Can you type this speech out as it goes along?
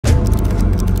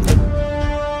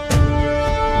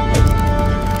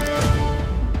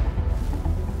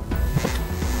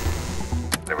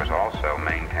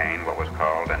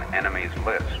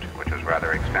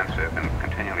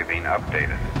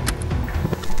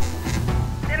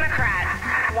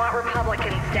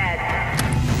Republicans dead.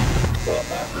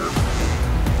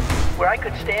 Where I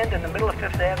could stand in the middle of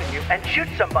Fifth Avenue and shoot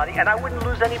somebody and I wouldn't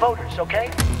lose any voters, okay?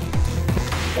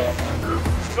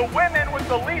 The women with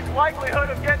the least likelihood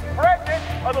of getting pregnant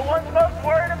are the ones most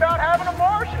worried about having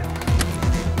abortions.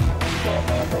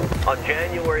 On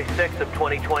January 6th of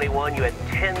 2021, you had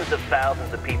tens of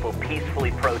thousands of people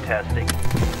peacefully protesting.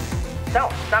 No,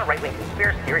 it's not a right-wing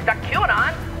conspiracy theory. It's not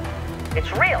QAnon.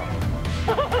 It's real.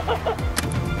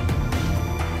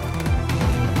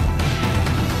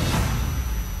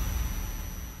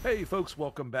 Hey folks,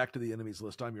 welcome back to the Enemies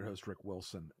List. I'm your host, Rick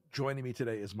Wilson. Joining me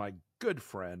today is my good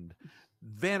friend,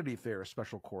 Vanity Fair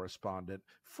special correspondent,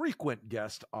 frequent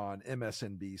guest on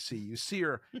MSNBC. You see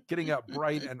her getting up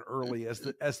bright and early as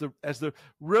the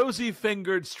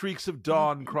rosy-fingered streaks of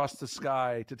dawn cross the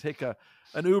sky to take an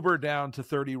Uber down to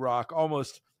 30 Rock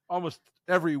almost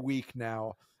every week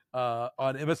now.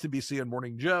 On MSNBC and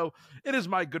Morning Joe. It is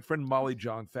my good friend Molly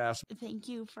Jong-Fast. Thank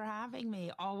you for having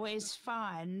me. Always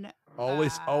fun.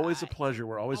 Always a pleasure.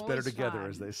 We're always better together,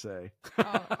 as they say.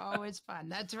 Always fun.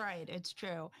 That's right. It's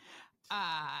true.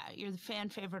 You're the fan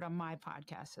favorite on my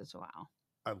podcast as well.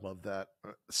 I love that.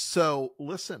 So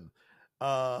listen,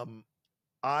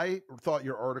 I thought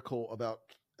your article about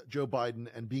Joe Biden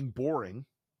and being boring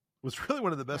was really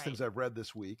one of the best things I've read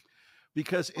this week,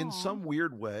 because in some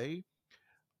weird way,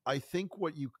 I think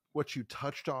what you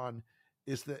touched on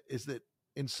is that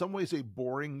in some ways a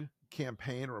boring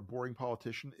campaign or a boring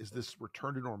politician is this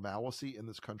return to normalcy in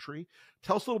this country.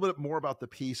 Tell us a little bit more about the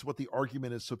piece, what the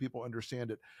argument is, so people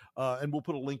understand it, and we'll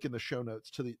put a link in the show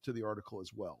notes to the article as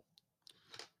well.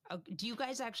 Do you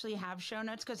guys actually have show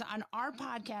notes? Because on our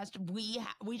podcast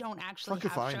we don't actually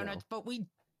have show notes, but we.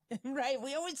 Right,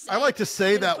 we always say, I like to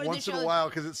say that once in a while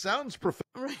because it sounds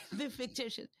right, the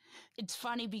fictitious. It's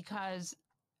funny because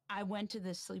I went to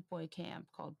this sleepaway camp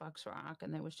called Bucks Rock,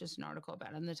 and there was just an article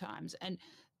about it in the Times. And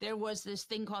there was this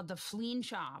thing called the Fleen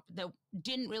Shop that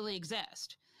didn't really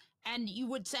exist. And you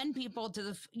would send people to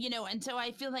the, and so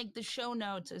I feel like the show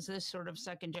notes is this sort of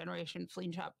second generation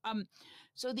Fleen Shop.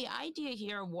 So the idea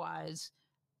here was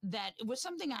that it was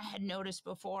something I had noticed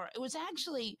before. It was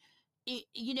actually,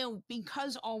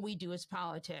 because all we do is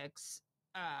politics,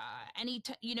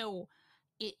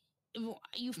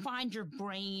 you find your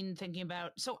brain thinking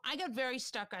about. So I got very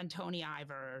stuck on Tony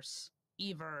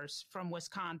Evers from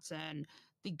Wisconsin,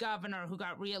 the governor who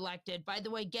got reelected. By the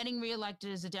way, getting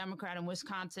reelected as a Democrat in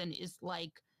Wisconsin is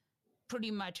like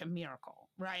pretty much a miracle,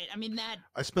 right? I mean, that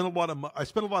I spent a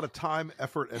lot of time,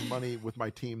 effort, and money with my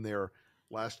team there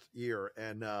last year,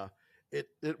 and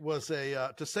it was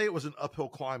to say it was an uphill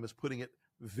climb is putting it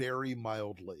very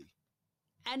mildly.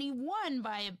 And he won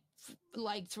by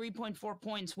like 3.4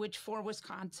 points, which for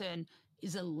Wisconsin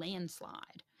is a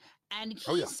landslide. And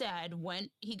he said when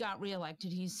he got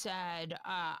reelected, he said,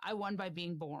 I won by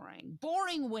being boring.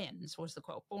 Boring wins was the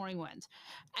quote, boring wins.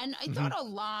 And I thought a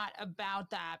lot about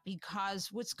that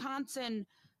because Wisconsin,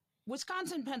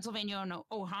 Pennsylvania, and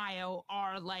Ohio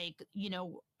are like,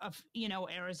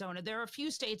 Arizona. There are a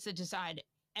few states that decide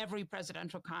every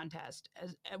presidential contest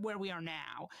where we are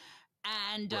now.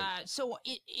 And so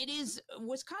it is,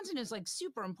 Wisconsin is like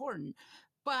super important.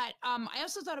 But I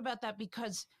also thought about that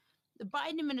because the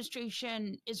Biden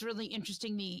administration is really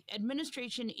interesting. The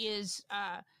administration is,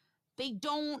 they're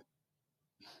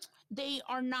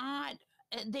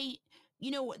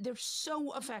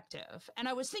so effective. And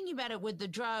I was thinking about it with the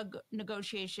drug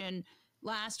negotiation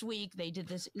last week. They did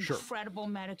this incredible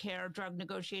Medicare drug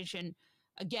negotiation.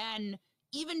 Again,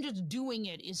 even just doing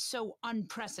it is so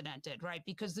unprecedented, right?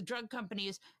 Because the drug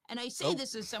companies, and I say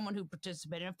this as someone who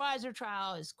participated in a Pfizer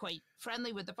trial, is quite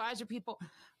friendly with the Pfizer people.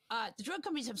 The drug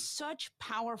companies have such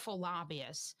powerful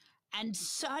lobbyists and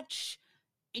such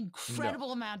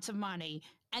incredible amounts of money.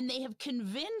 And they have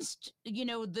convinced,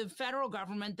 the federal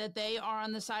government that they are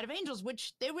on the side of angels,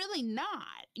 which they're really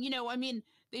not.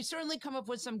 They certainly come up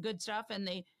with some good stuff, and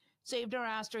they saved our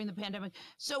ass during the pandemic.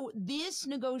 So this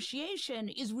negotiation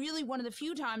is really one of the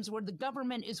few times where the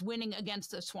government is winning against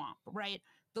the swamp, right?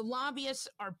 The lobbyists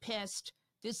are pissed.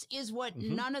 This is what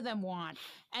none of them want.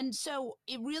 And so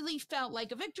it really felt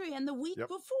like a victory. And the week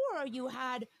before, you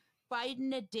had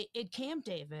Biden at Camp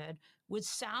David with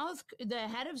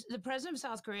the president of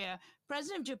South Korea,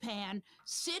 president of Japan,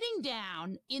 sitting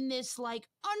down in this like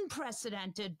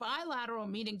unprecedented bilateral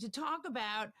meeting to talk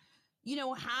about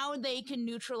how they can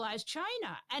neutralize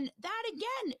China. And that,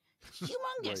 again,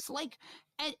 humongous.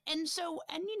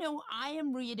 I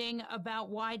am reading about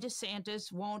why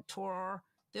DeSantis won't tour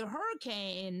the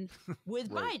hurricane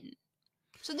with Biden.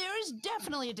 So there is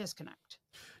definitely a disconnect.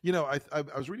 I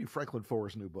was reading Franklin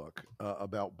Foer's new book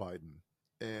about Biden,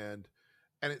 and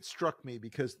And it struck me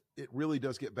because it really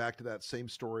does get back to that same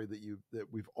story that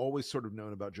we've always sort of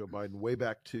known about Joe Biden, way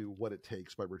back to What It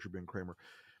Takes by Richard Ben Kramer.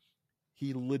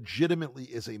 He legitimately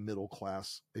is a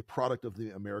product of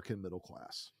the American middle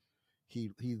class.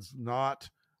 He's not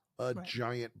a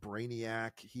giant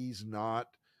brainiac. He's not,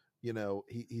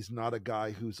 he's not a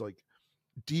guy who's like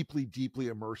deeply, deeply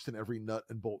immersed in every nut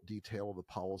and bolt detail of the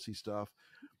policy stuff,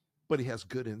 but he has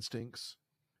good instincts.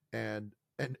 And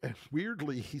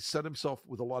weirdly, he set himself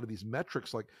with a lot of these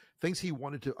metrics, like things he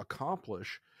wanted to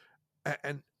accomplish.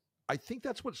 And I think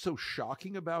that's what's so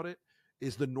shocking about it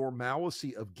is the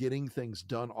normalcy of getting things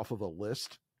done off of a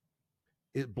list.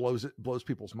 It blows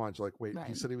people's minds. Like, wait,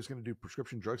 he said he was going to do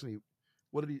prescription drugs, and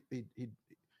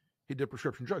he did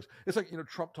prescription drugs. It's like,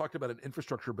 Trump talked about an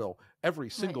infrastructure bill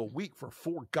every single week for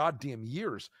 4 goddamn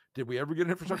years. Did we ever get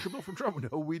an infrastructure bill from Trump?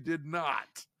 No, we did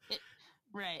not.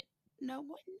 No,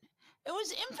 it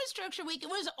was infrastructure week. It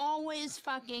was always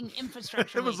fucking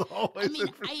infrastructure week. It was always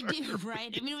infrastructure.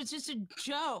 Right? I mean, it was just a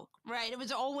joke, right? It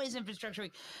was always infrastructure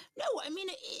week. No, I mean,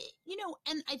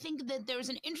 and I think that there's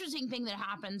an interesting thing that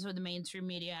happens with the mainstream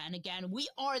media. And again, we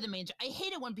are the mainstream. I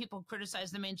hate it when people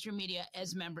criticize the mainstream media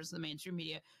as members of the mainstream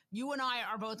media. You and I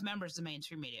are both members of the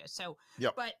mainstream media. So,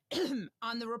 But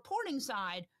on the reporting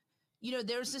side,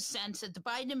 there's a sense that the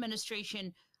Biden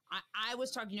administration, I was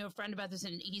talking to a friend about this,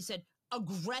 and he said,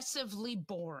 aggressively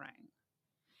boring,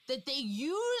 that they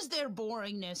use their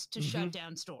boringness to shut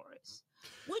down stories,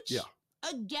 which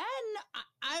again,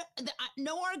 I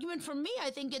no argument from me. I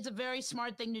think it's a very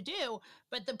smart thing to do,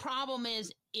 but the problem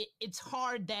is it's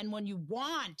hard then when you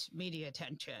want media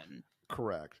attention.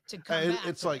 Correct. To come back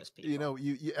it's to like, those people.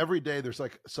 you every day there's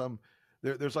like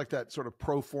there's like that sort of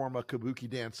pro forma kabuki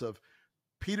dance of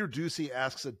Peter Ducey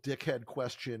asks a dickhead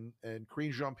question and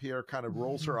Karine Jean-Pierre kind of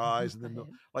rolls her eyes and then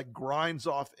like grinds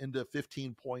off into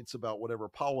 15 points about whatever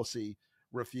policy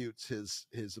refutes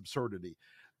his absurdity.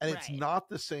 And it's not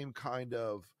the same kind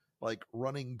of like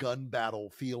running gun battle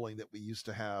feeling that we used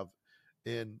to have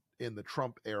in the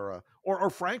Trump era, or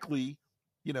frankly,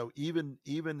 even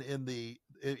in the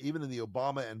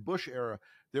Obama and Bush era,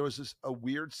 there was a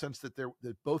weird sense that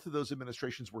both of those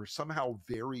administrations were somehow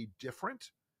very different.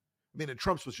 I mean, and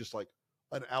Trump's was just like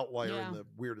an outlier in the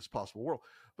weirdest possible world.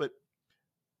 But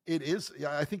it is,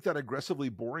 I think that aggressively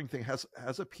boring thing has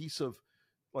a piece of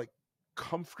like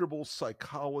comfortable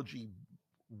psychology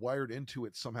wired into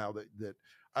it somehow that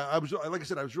I was, like I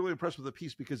said, I was really impressed with the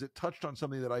piece because it touched on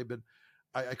something that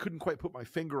I couldn't quite put my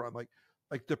finger on, like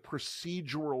the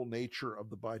procedural nature of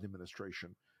the Biden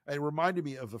administration. And it reminded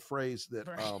me of a phrase that,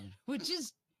 which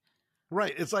is,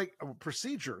 right. It's like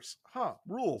procedures,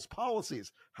 rules,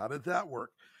 policies. How did that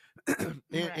work?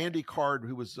 Andy Card,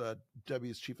 who was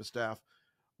W's chief of staff,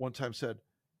 one time said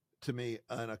to me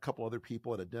and a couple other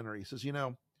people at a dinner, he says,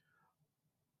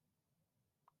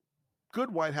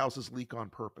 good White Houses leak on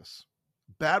purpose.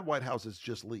 Bad White Houses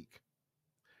just leak.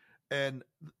 And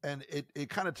it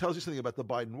kind of tells you something about the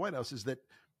Biden White House is that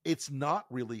it's not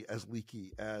really as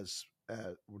leaky as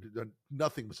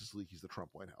nothing was as leaky as the Trump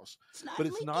White House. It's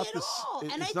not at all.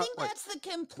 And I think that's the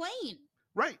complaint.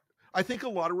 Right. I think a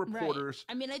lot of reporters.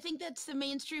 Right. I mean, I think that's the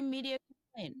mainstream media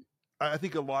complaint. I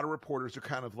think a lot of reporters are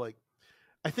kind of like,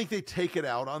 I think they take it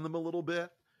out on them a little bit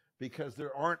because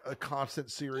there aren't a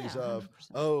constant series of,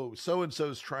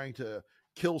 so-and-so's trying to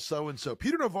kill so-and-so.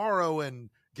 Peter Navarro and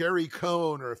Gary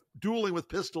Cohn are dueling with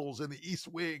pistols in the East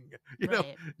Wing.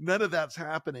 None of that's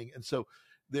happening. And so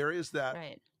there is that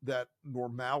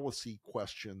normalcy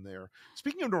question there.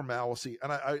 Speaking of normalcy,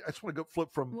 and I just want to go flip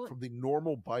from the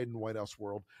normal Biden White House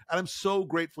world. And I'm so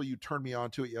grateful you turned me on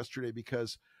to it yesterday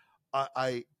because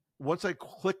I once I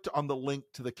clicked on the link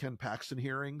to the Ken Paxton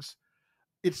hearings,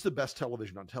 it's the best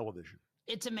television on television.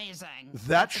 It's amazing.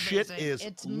 That shit is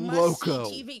loco.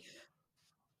 TV.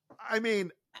 I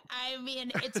mean,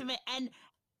 it's amazing.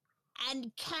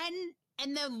 And Ken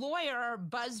and the lawyer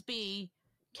Busby.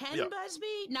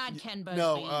 Busby? Not Ken Busby.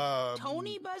 No,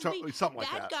 Tony Busby? Something like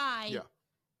that. That guy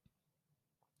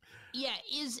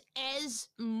is as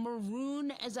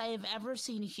maroon as I have ever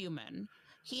seen a human.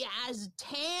 He has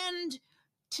tanned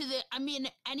to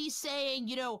and he's saying,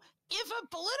 if a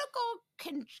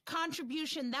political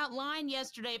contribution, that line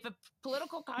yesterday, if a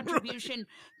political contribution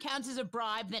counts as a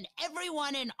bribe, then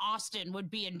everyone in Austin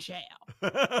would be in jail.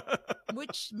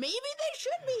 Which maybe they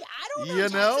should be. I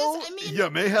don't know. Texas. You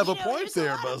may have a point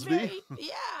there, Busby.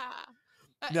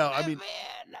 No,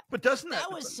 but doesn't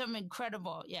that was some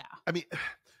incredible,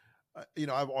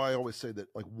 I always say that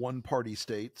like one party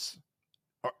states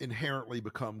inherently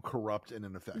become corrupt and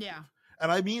ineffective. Yeah.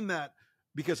 And I mean that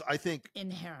because I think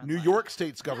inherently New York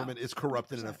State's government is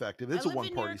corrupt and ineffective. It's a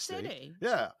one-party state. City.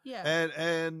 Yeah. Yeah.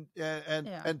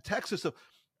 And Texas. So,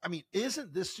 I mean,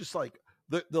 isn't this just like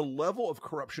the level of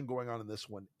corruption going on in this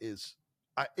one is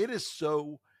it is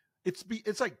so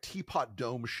it's like Teapot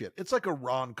Dome shit. It's like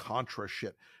Iran Contra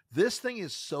shit. This thing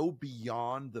is so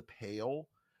beyond the pale,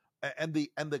 and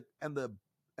the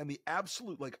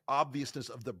absolute like obviousness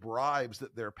of the bribes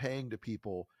that they're paying to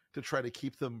people to try to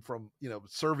keep them from, you know,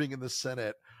 serving in the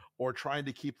Senate or trying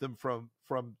to keep them from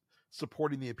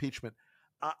supporting the impeachment.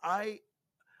 I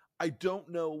don't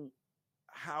know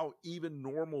how even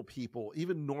normal people,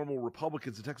 even normal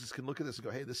Republicans in Texas can look at this and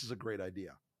go, hey, this is a great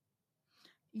idea.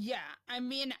 Yeah, I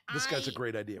mean, this guy's a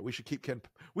great idea. We should keep Ken.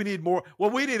 We need more.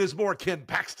 What we need is more Ken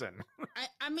Paxton.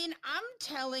 I mean, I'm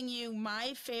telling you,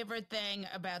 my favorite thing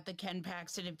about the Ken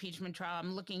Paxton impeachment trial,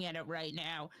 I'm looking at it right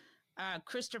now.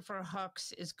 Christopher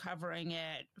Hooks is covering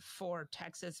it for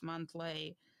Texas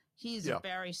Monthly. He's a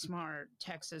very smart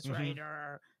Texas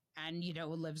writer, and you know,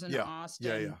 lives in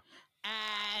Austin.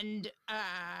 And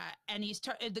he's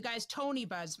the guy's Tony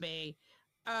Busby.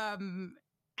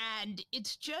 And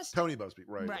it's just Tony Busby,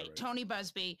 right. Tony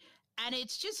Busby. And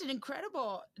it's just an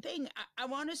incredible thing. I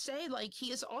want to say, like,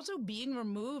 he is also being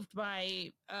removed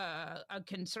by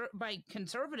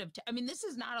conservative. I mean, this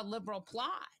is not a liberal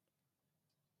plot.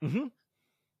 Mm-hmm.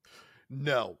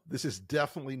 No, this is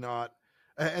definitely not.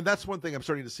 And that's one thing I'm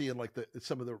starting to see in like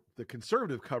some of the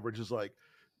conservative coverage is like,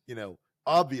 you know,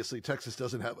 obviously Texas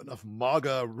doesn't have enough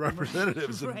MAGA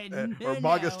representatives or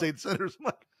MAGA state senators. I'm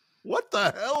like, what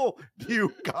the hell do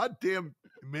you goddamn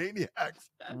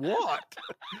maniacs want?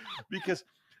 Because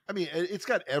I mean, it's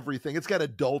got everything. It's got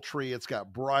adultery. It's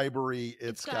got bribery.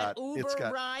 It's got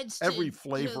rides every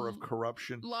flavor of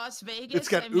corruption. Las Vegas. It's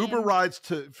got Uber rides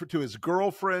to his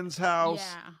girlfriend's house.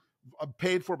 Yeah.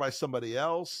 Paid for by somebody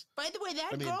else. By the way,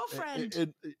 that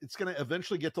girlfriend, it's going to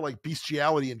eventually get to like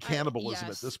bestiality and cannibalism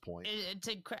at this point.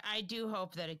 I do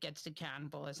hope that it gets to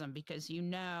cannibalism because, you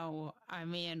know, I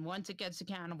mean, once it gets to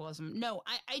cannibalism, no,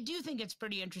 I do think it's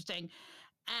pretty interesting.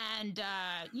 And,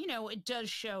 you know, it does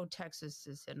show Texas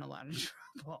is in a lot of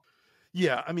trouble.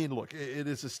 Yeah. I mean, look, it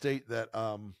is a state that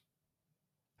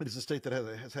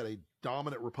has had a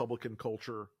dominant Republican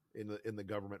culture in the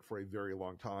government for a very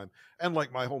long time. And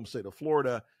like my home state of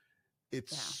Florida,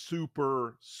 it's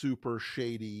super, super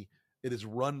shady. It is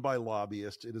run by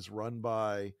lobbyists. It is run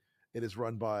by,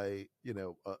 you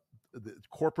know, the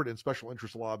corporate and special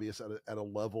interest lobbyists at a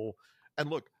level. And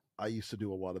look, I used to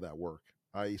do a lot of that work.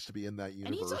 I used to be in that universe.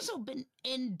 And he's also been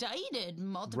indicted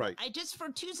multiple. Right. Just for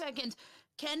 2 seconds,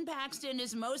 Ken Paxton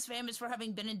is most famous for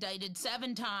having been indicted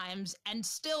 7 times and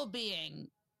still being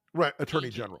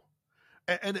Attorney General.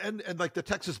 And like the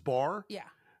Texas bar,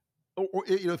 or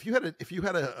you know, if you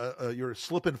had a your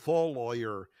slip and fall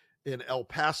lawyer in El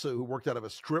Paso who worked out of a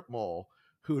strip mall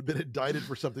who had been indicted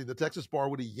for something, the Texas bar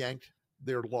would have yanked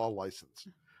their law license.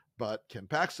 But Ken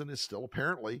Paxton is still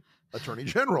apparently Attorney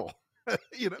General.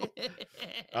 You know,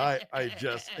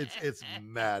 it's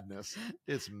madness.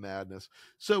 It's madness.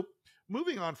 So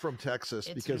moving on from Texas,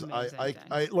 because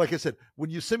I like I said, when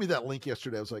you sent me that link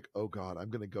yesterday, I was like, oh God,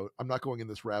 I'm not going in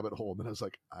this rabbit hole. And then I was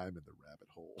like, I'm in the rabbit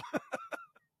hole.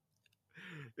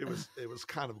 It was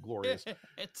kind of glorious.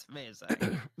 It's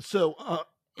amazing. So,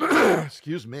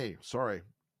 excuse me. Sorry.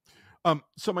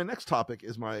 So my next topic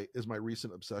is my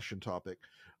recent obsession topic.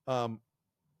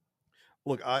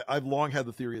 Look, I've long had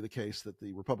the theory of the case that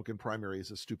the Republican primary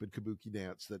is a stupid kabuki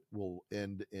dance that will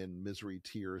end in misery,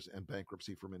 tears, and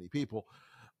bankruptcy for many people.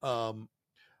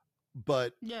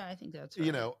 But yeah, I think that's right.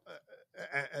 You know,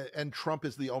 and Trump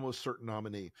is the almost certain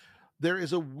nominee. There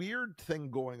is a weird thing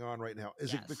going on right now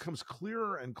as it becomes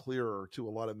clearer and clearer to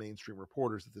a lot of mainstream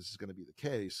reporters that this is going to be the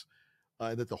case,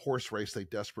 and that the horse race they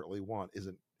desperately want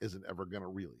isn't ever going to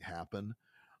really happen.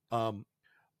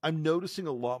 I'm noticing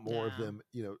a lot more of them,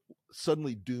 you know,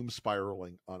 suddenly doom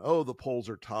spiraling on, oh, the polls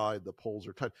are tied,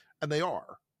 and they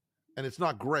are, and it's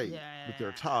not great that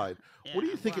they're tied. What do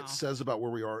you think it says about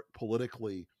where we are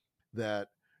politically that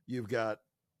you've got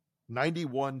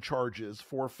 91 charges,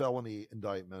 4 felony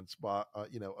indictments, by,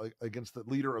 you know, against the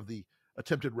leader of the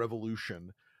attempted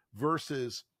revolution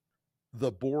versus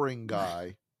the boring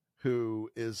guy who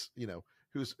is, you know,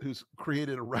 who's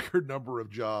created a record managed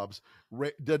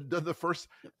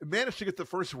to get the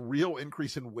first real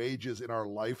increase in wages in our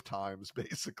lifetimes,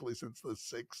 basically since the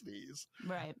 60s.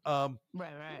 Right.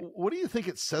 Right. What do you think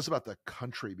it says about the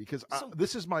country? Because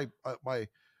this is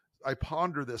I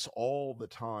ponder this all the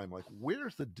time. Like,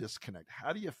 where's the disconnect?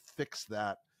 How do you fix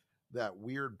that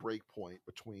weird break point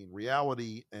between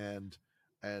reality and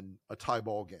a tie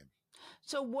ball game?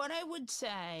 So what I would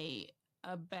say,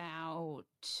 about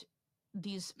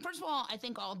these. First of all, I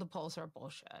think all the polls are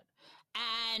bullshit.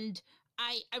 And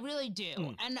I really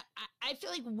do. And I feel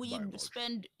like we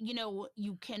spend,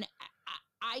 you can,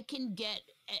 I can get,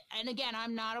 and again,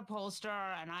 I'm not a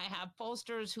pollster, and I have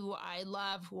pollsters who I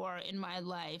love who are in my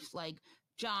life, like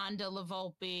John De La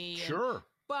Volpe. Sure.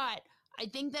 But I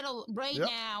think that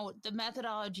now the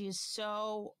methodology is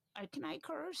so, can I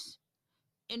curse?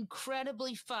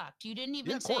 Incredibly fucked. You didn't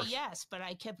even say yes, but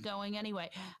I kept going anyway.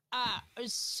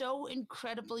 Is so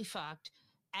incredibly fucked.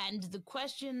 And the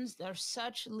questions, they're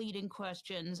such leading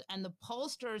questions. And the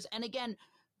pollsters, and again,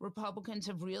 Republicans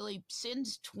have really,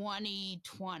 since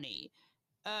 2020,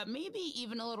 maybe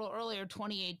even a little earlier,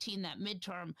 2018, that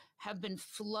midterm, have been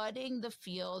flooding the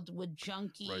field with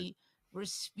junky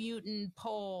Rasputin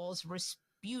polls,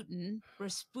 Rasputin,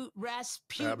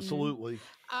 absolutely.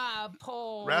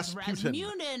 Polls,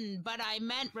 Rasputin, but I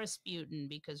meant Rasputin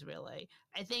because really,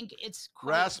 I think it's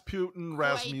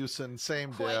Rasmussen,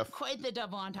 same diff. Quite the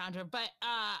double entendre. But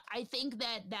I think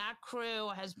that crew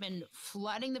has been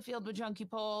flooding the field with junkie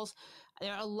polls.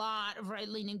 There are a lot of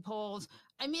right-leaning polls.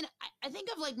 I mean, I think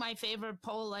of like my favorite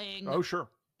polling. Oh, sure.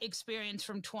 Experience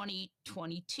from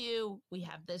 2022. We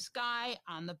have this guy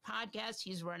on the podcast.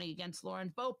 He's running against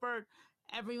Lauren Boebert.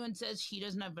 Everyone says he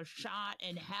doesn't have a shot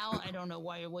in hell. I don't know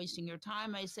why you're wasting your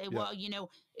time. I say, well,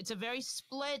 it's a very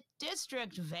split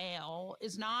district. Vail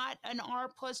is not an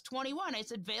R+21. I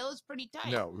said, Vail is pretty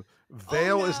tight. No,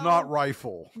 Vail is not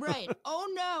rifle. Right. Oh,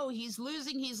 no, he's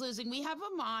losing. We have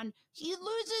him on. He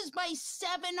loses by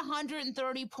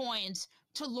 730 points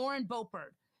to Lauren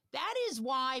Boebert. That is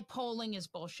why polling is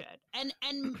bullshit. And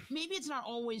maybe it's not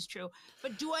always true,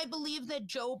 but do I believe that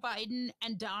Joe Biden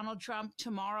and Donald Trump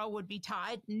tomorrow would be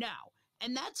tied? No.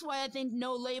 And that's why I think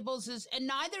No Labels is, and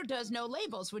neither does No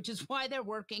Labels, which is why they're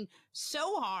working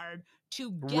so hard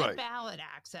to get ballot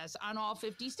access on all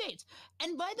 50 states.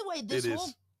 And by the way, this whole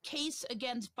case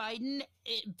against Biden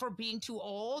for being too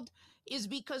old is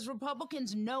because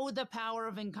Republicans know the power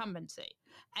of incumbency.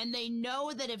 And they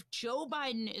know that if Joe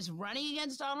Biden is running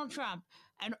against Donald Trump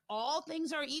and all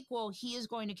things are equal, he is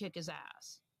going to kick his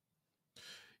ass.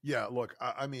 Yeah, look,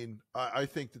 I mean, I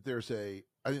think that there's a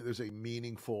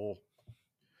meaningful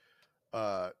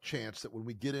chance that when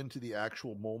we get into the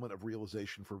actual moment of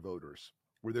realization for voters,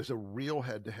 where there's a real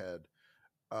head-to-head,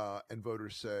 and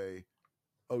voters say,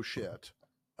 oh, shit.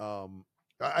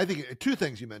 I think two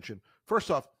things you mentioned. First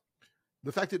off,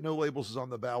 the fact that No Labels is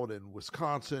on the ballot in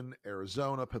Wisconsin,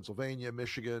 Arizona, Pennsylvania,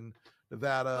 Michigan,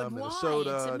 Nevada,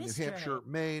 Minnesota, New Hampshire,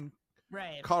 Maine,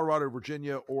 Colorado,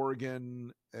 Virginia,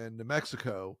 Oregon, and New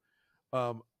Mexico,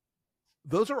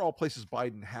 those are all places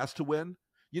Biden has to win.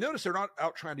 You notice they're not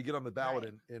out trying to get on the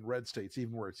ballot in red states,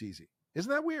 even where it's easy.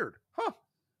 Isn't that weird? Huh.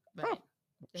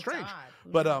 Strange.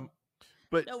 But No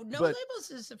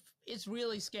Labels is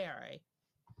really scary.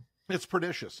 It's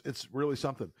pernicious. It's really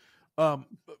something.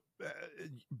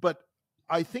 But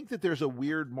I think that there's a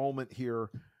weird moment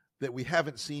here that we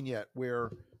haven't seen yet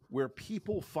where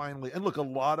people finally, and look, a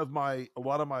lot of my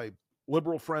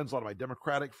liberal friends, a lot of my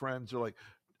Democratic friends are like,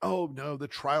 oh no, the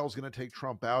trial's going to take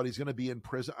Trump out. He's going to be in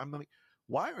prison. I'm like,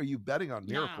 why are you betting on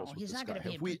miracles with this guy?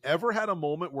 Have we ever had a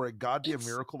moment where a goddamn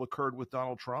miracle occurred with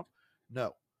Donald Trump?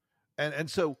 No. And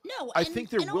so I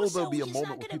think there will though be a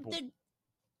moment where people...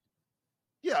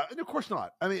 Yeah, and of course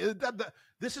not. I mean,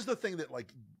 this is the thing that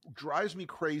like drives me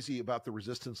crazy about the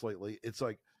resistance lately. It's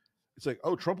like,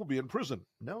 oh, Trump will be in prison.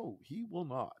 No, he will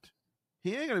not.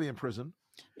 He ain't going to be in prison.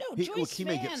 No, he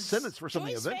may get sentenced for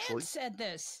something eventually. Vance said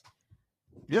this.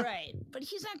 Yeah. Right, but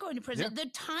he's not going to prison. Yeah. The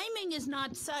timing is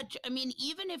not such. I mean,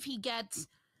 even if he gets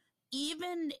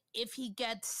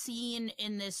seen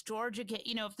in this Georgia case,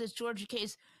 if this Georgia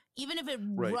case. Even if it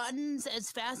runs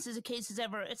as fast as a case as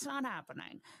ever, it's not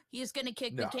happening. He's going to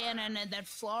kick the can, and that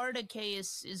Florida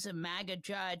case is a MAGA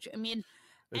judge. I mean,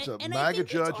 it's a MAGA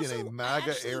judge in a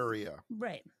MAGA area.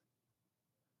 Right.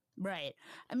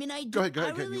 I mean, I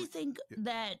really think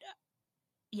that.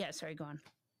 Yeah, sorry, go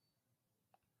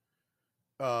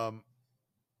on.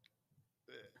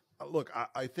 Look,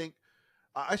 I think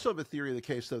I still have a theory of the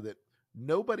case, though, that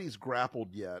nobody's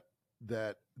grappled yet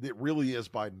that it really is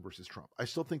Biden versus Trump. I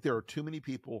still think there are too many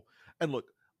people. And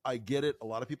look, I get it. A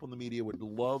lot of people in the media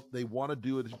they want to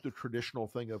do it the traditional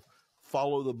thing of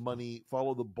follow the money,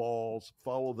 follow the balls,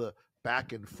 follow the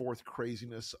back and forth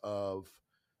craziness of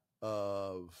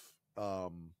the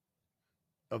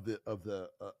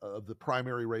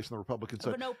primary race in the Republican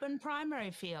side. An open primary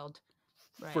field.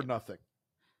 Right. For nothing.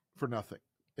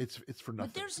 It's for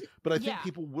nothing. But I think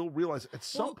people will realize at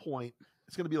some point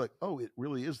it's going to be like, oh, it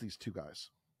really is these two guys.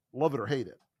 Love it or hate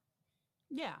it.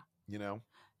 Yeah.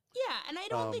 Yeah, and I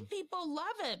don't think people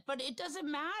love it, but it doesn't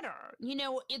matter.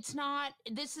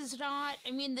 This is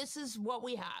what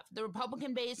we have. The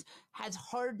Republican base has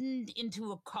hardened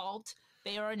into a cult.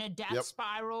 They are in a death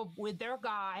spiral with their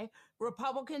guy.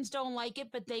 Republicans don't like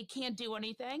it, but they can't do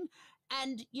anything.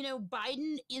 And,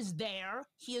 Biden is there.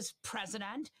 He is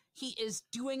president. He is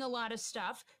doing a lot of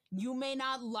stuff. You may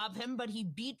not love him, but he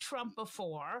beat Trump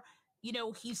before.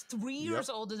 He's 3 years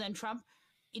older than Trump.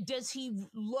 Does he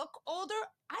look older?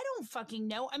 I don't fucking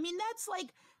know. I mean, that's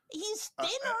like, he's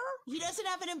thinner. He doesn't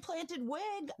have an implanted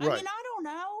wig. I mean, I don't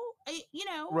know.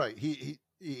 Right. He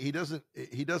doesn't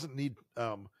need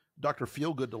Dr.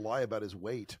 Feelgood to lie about his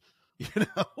weight,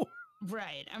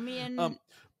 Right. I mean, I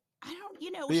don't,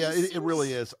 yeah, it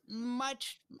really is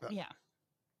much. Yeah.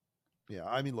 Yeah.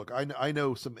 I mean, look, I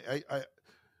know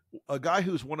a guy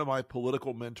who's one of my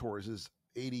political mentors is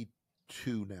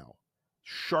 82 now.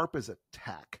 Sharp as a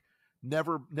tack,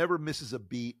 never misses a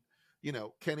beat.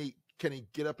 Can he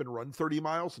get up and run 30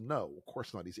 miles? No, of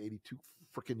course not. He's 82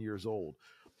 freaking years old,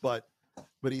 but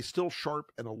he's still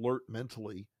sharp and alert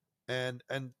mentally. And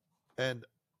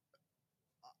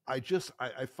I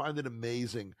find it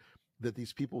amazing that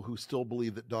these people who still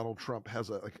believe that Donald Trump has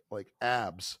like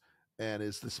abs and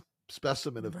is this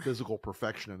specimen of physical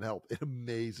perfection and health, it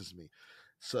amazes me.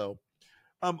 So.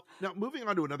 Now moving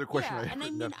on to another question. Yeah, and I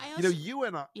mean, I also, you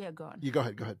and I. Yeah, go on. You go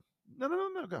ahead. No,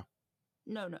 go.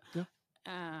 No. Yeah.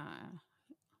 I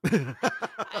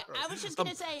was just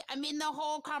gonna say. I mean, the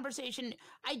whole conversation.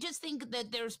 I just think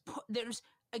that there's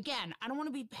again. I don't want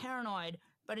to be paranoid,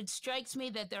 but it strikes me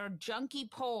that there are junky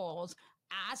polls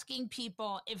asking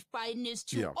people if Biden is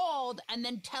too old, and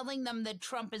then telling them that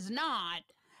Trump is not.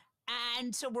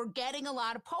 And so we're getting a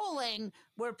lot of polling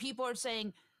where people are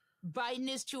saying Biden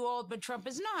is too old, but Trump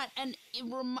is not. And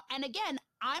again,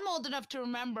 I'm old enough to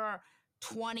remember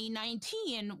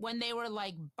 2019 when they were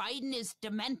like, Biden is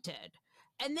demented.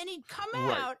 And then he'd come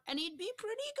out and he'd be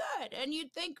pretty good. And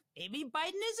you'd think maybe Biden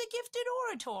is a gifted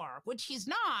orator, which he's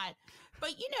not.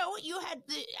 But, you had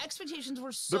the expectations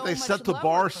were so much But they set the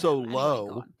bar so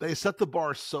low. They set the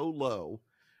bar so low.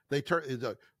 They turn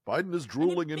Biden is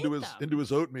drooling into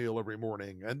his oatmeal every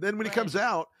morning. And then when he comes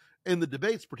out, in the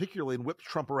debates, particularly, and whipped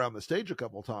Trump around the stage a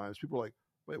couple of times, people are like,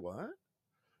 wait, what?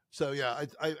 So, yeah,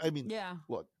 I mean,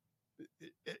 look,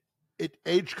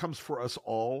 age comes for us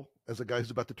all. As a guy who's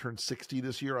about to turn 60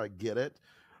 this year, I get it.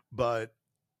 But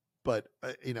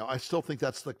I still think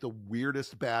that's like the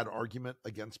weirdest bad argument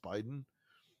against Biden.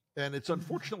 And it's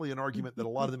unfortunately an argument that a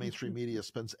lot of the mainstream media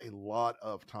spends a lot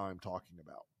of time talking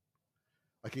about.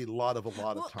 Like a lot of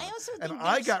time. I also think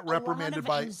I got reprimanded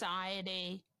by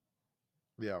anxiety.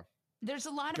 Yeah. There's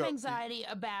a lot of anxiety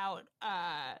about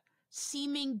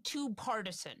seeming too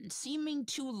partisan, seeming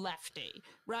too lefty,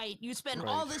 right? You spend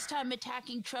all this time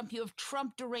attacking Trump. You have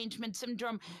Trump derangement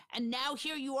syndrome. And now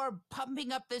here you are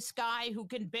pumping up this guy who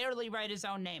can barely write his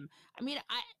own name. I mean,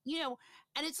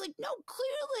 and it's like, no,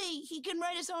 clearly he can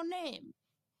write his own name.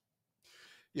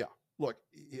 Yeah. Look,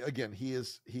 again, he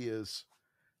is.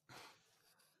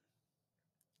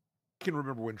 I can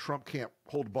remember when Trump can't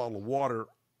hold a bottle of water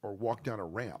or walk down a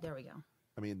ramp. There we go.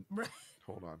 I mean,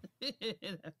 hold on.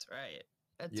 That's right.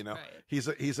 That's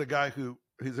right. He's a guy who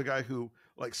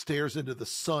like stares into the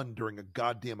sun during a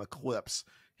goddamn eclipse.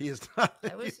 He is not.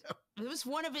 It was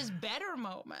one of his better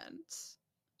moments.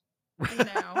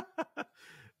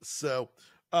 So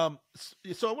I want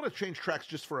to change tracks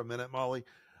just for a minute, Molly.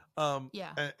 And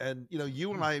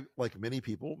you and I, like many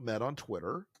people, met on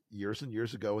Twitter years and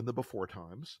years ago in the before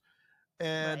times,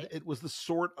 and it was the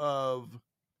sort of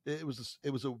it was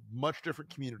a much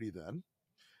different community then.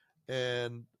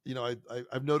 And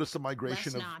I've noticed a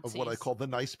migration of what I call the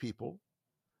nice people.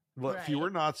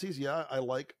 Fewer Nazis. Yeah, I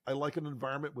like an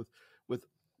environment with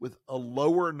a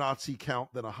lower Nazi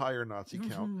count than a higher Nazi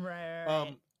count.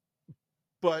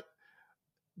 But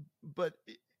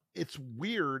it's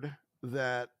weird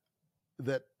that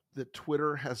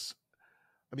Twitter has,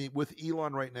 I mean, with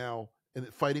Elon right now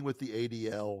and fighting with the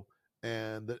ADL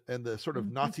and the sort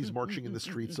of Nazis marching in the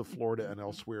streets of Florida and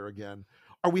elsewhere again.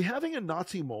 Are we having a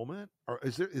Nazi moment? Or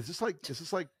is this like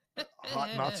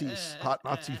hot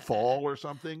Nazi fall or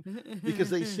something? Because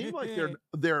they seem like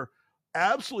they're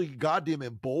absolutely goddamn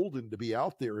emboldened to be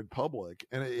out there in public,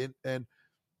 and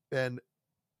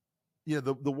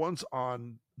the ones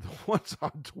on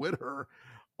Twitter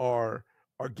are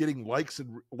getting likes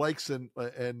and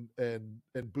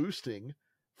boosting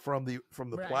from the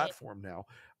platform now.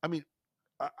 I mean,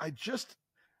 I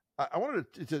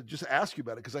wanted to just ask you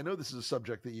about it because I know this is a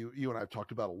subject that you and I have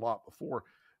talked about a lot before,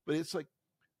 but it's like,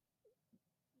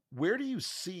 where do you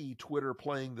see Twitter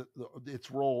playing its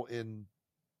role in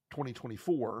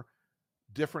 2024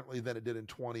 differently than it did in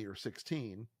 20 or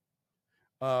 16.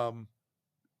 And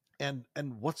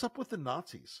what's up with the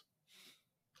Nazis?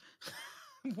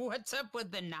 What's up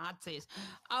with the Nazis?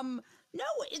 No,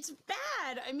 it's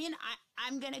bad. I mean,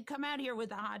 I'm going to come out here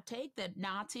with a hot take that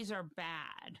Nazis are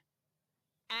bad.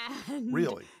 And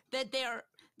really? That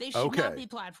they should not be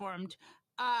platformed.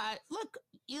 Look,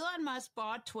 Elon Musk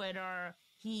bought Twitter.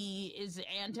 He is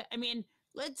I mean,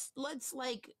 let's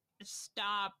like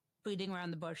stop beating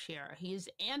around the bush here. He's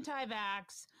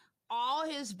anti-vax. All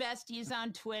his besties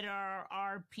on Twitter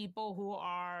are people who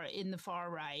are in the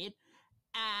far right.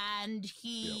 And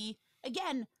he,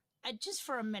 again, just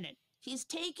for a minute, he's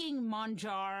taking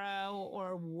Monjaro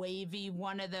or Wavy,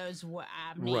 one of those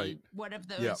one of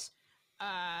those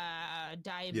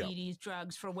diabetes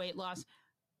drugs for weight loss,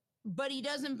 but he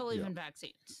doesn't believe in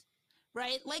vaccines,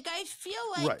 right? Like, I feel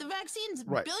like the vaccines,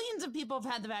 billions of people have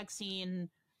had the vaccine,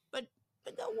 but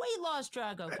the weight loss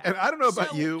drug, okay. And I don't know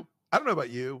about you.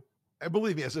 And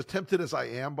believe me, as tempted as I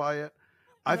am by it,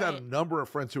 I've had a number of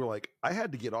friends who are like, I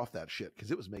had to get off that shit because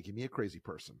it was making me a crazy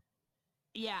person.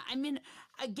 Yeah, I mean,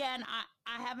 again,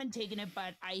 I haven't taken it,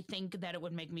 but I think that it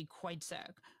would make me quite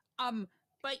sick.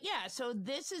 But yeah, so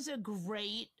this is a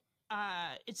great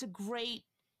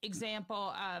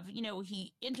example of,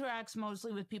 he interacts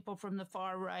mostly with people from the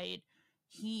far right.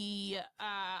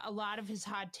 A lot of his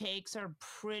hot takes are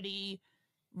pretty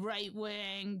right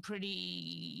wing,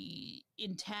 pretty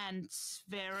intense,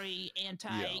 very anti,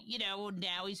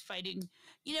 now he's fighting,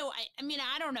 I mean,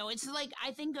 I don't know. It's like,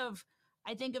 I think of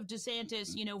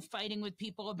DeSantis, fighting with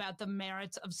people about the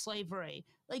merits of slavery.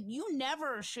 Like, you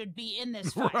never should be in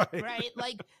this fight, right?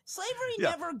 Like, slavery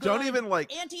never good. Don't even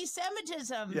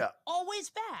anti-Semitism, always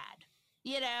bad,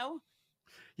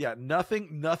 Yeah,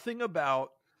 nothing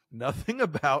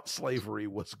about slavery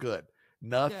was good.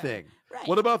 Nothing. Right.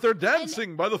 What about their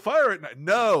dancing by the fire at night?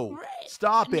 No.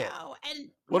 Stop it.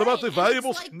 And what about the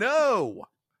valuables? No.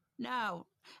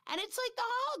 And it's like the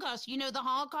Holocaust. The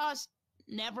Holocaust,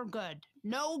 never good.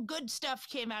 No good stuff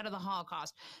came out of the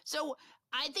Holocaust. So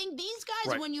I think these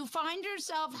guys, when you find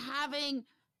yourself having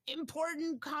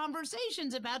important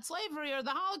conversations about slavery or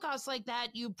the Holocaust like that,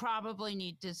 you probably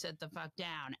need to sit the fuck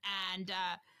down. And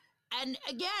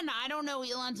again, I don't know.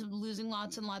 Elon's losing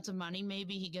lots and lots of money.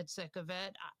 Maybe he gets sick of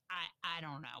it. I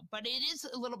don't know. But it is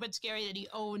a little bit scary that he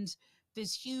owns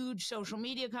this huge social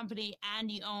media company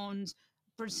and he owns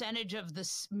large percentage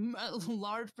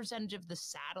of the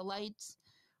satellites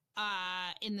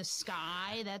in the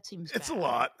sky. That seems it's bad. A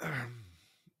lot.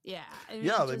 Yeah.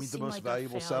 Yeah, they mean the most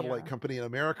valuable satellite company in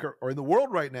America or in the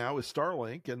world right now is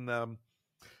Starlink, and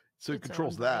so it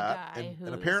controls that,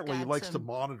 and apparently he likes to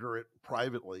monitor it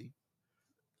privately.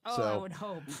 Oh, so, I would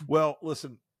hope. Well,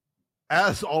 listen,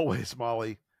 as always,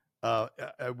 Molly,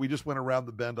 we just went around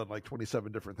the bend on like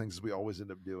 27 different things as we always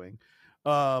end up doing.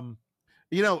 And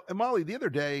Molly, the other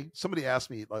day, somebody asked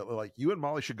me, like, you and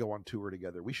Molly should go on tour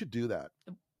together. We should do that.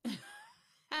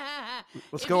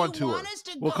 Let's go on tour.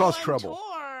 We'll cause trouble.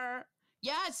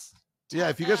 Yes. Yeah,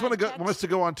 if you guys want us to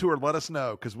go on tour, let us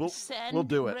know because we'll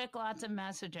do it. Rick lots of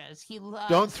messages. He loves.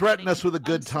 Don't threaten us with a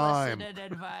good time.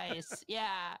 Advice.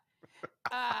 Yeah.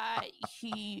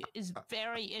 He is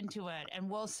very into it, and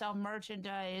we'll sell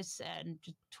merchandise and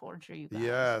torture you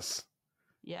guys.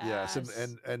 Yes,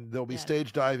 and there'll be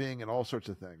stage diving and all sorts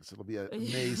of things. It'll be an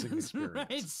amazing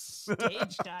experience.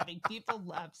 Stage diving. People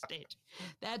love stage.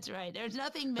 That's right. There's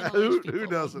nothing middle-aged people who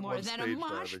doesn't more love than a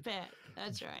mosh diving? pit.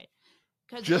 That's right.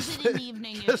 Because is it an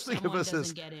evening if someone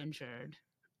doesn't get injured?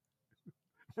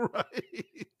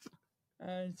 Right.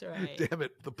 That's right. Damn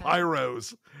it, the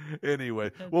pyros.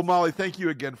 Anyway, well, Molly, thank you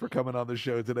again for coming on the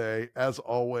show today. As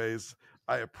always,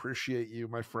 I appreciate you,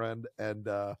 my friend, and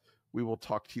we will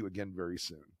talk to you again very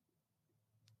soon.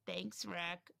 Thanks,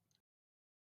 Rick.